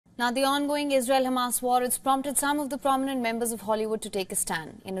Now, the ongoing Israel-Hamas war has prompted some of the prominent members of Hollywood to take a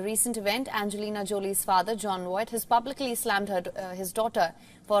stand. In a recent event, Angelina Jolie's father, Jon Voight, has publicly slammed his daughter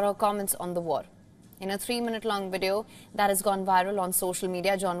for her comments on the war. In a 3-minute-long video that has gone viral on social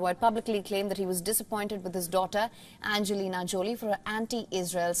media, Jon Voight publicly claimed that he was disappointed with his daughter, Angelina Jolie, for her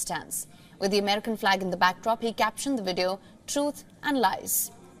anti-Israel stance. With the American flag in the backdrop, he captioned the video, "Truth and Lies."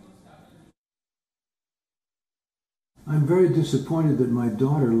 I'm very disappointed that my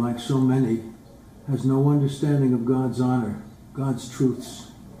daughter, like so many, has no understanding of God's honor, God's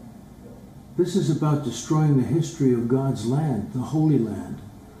truths. This is about destroying the history of God's land, the Holy Land,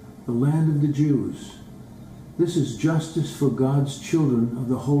 the land of the Jews. This is justice for God's children of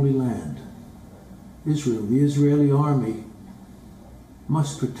the Holy Land. Israel, the Israeli army,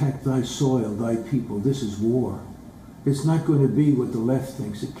 must protect thy soil, thy people. This is war. It's not going to be what the left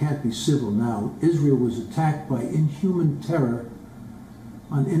thinks. It can't be civil now. Israel was attacked by inhuman terror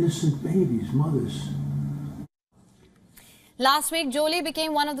on innocent babies, mothers. Last week, Jolie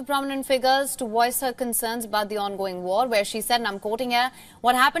became one of the prominent figures to voice her concerns about the ongoing war, where she said, and I'm quoting here,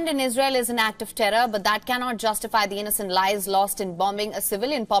 "What happened in Israel is an act of terror, but that cannot justify the innocent lives lost in bombing a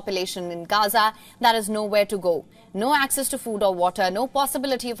civilian population in Gaza that has nowhere to go. No access to food or water, no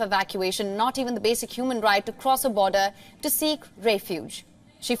possibility of evacuation, not even the basic human right to cross a border to seek refuge."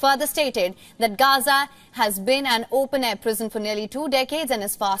 She further stated that Gaza has been an open-air prison for nearly 2 decades and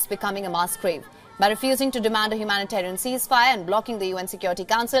is fast becoming a mass grave. By refusing to demand a humanitarian ceasefire and blocking the UN Security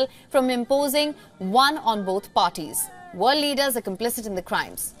Council from imposing one on both parties, world leaders are complicit in the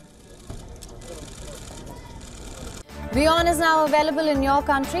crimes. WION is now available in your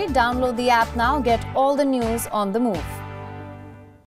country. Download the app now. Get all the news on the move.